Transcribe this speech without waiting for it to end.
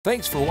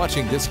Thanks for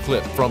watching this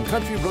clip from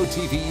Country Road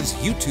TV's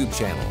YouTube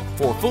channel.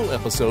 For full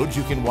episodes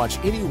you can watch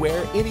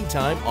anywhere,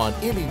 anytime, on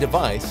any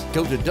device.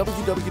 Go to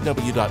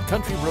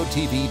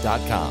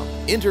www.countryroadtv.com.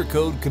 Enter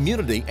code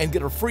COMMUNITY and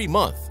get a free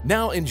month.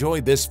 Now enjoy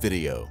this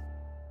video.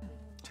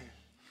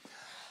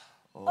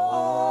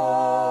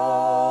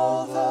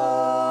 All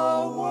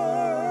the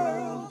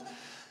world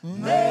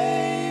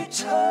may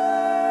turn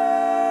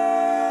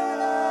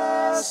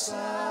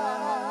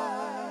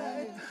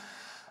aside,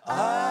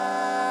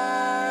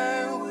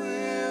 I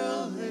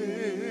will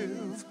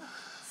live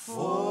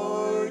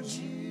for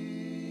Jesus.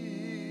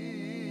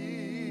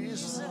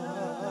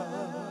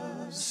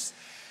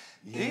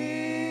 Even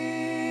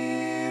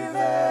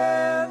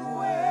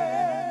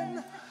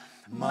when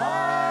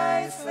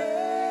my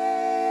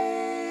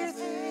faith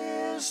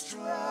is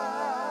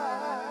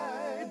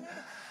tried,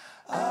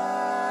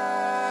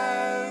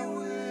 I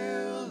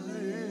will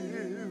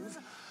live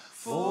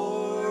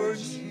for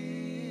Jesus.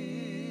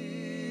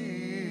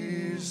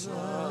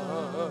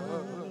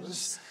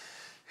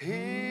 He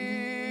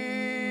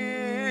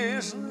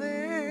is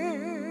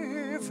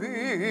living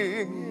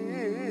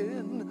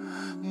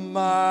in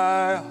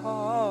my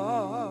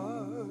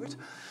heart.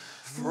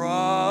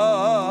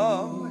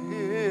 From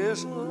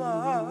His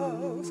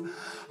love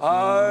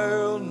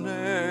I'll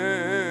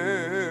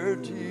ne'er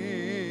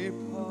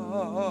depart.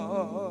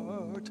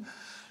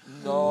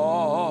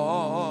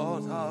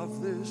 Naught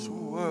of this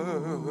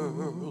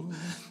world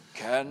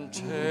can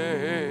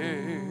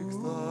take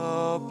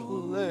the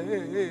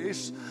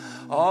place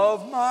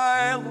of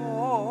my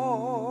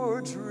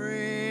Lord's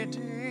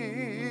redeeming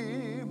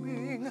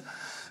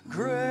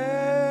grace.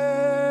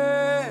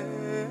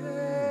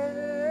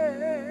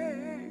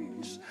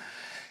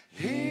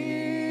 He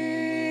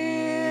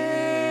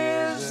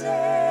is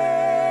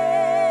everything,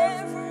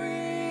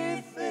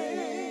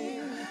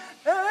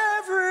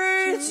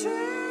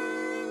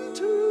 everything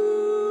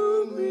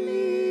to me.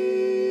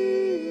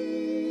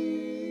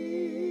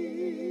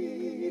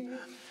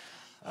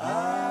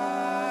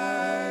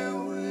 I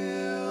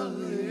will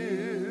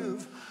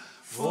live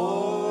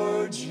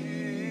for Jesus.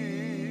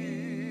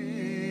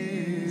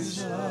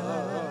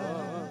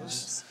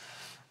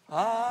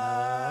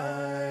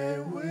 I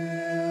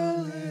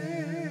will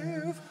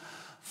live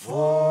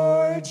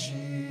for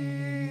Jesus.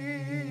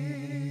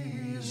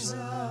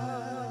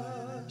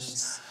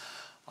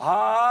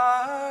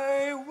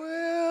 I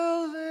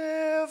will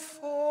live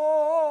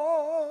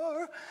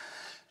for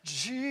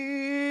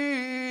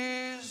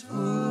Jesus.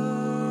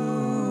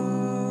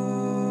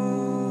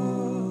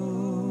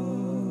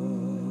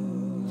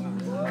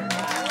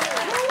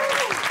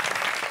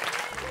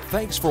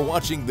 Thanks for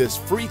watching this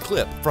free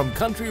clip from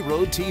Country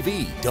Road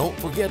TV. Don't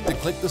forget to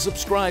click the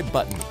subscribe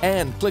button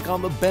and click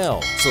on the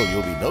bell so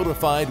you'll be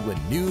notified when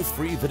new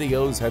free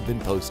videos have been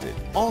posted.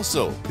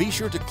 Also, be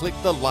sure to click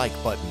the like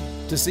button.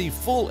 To see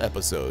full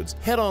episodes,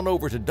 head on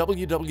over to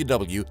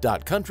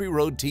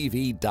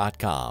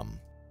www.countryroadtv.com.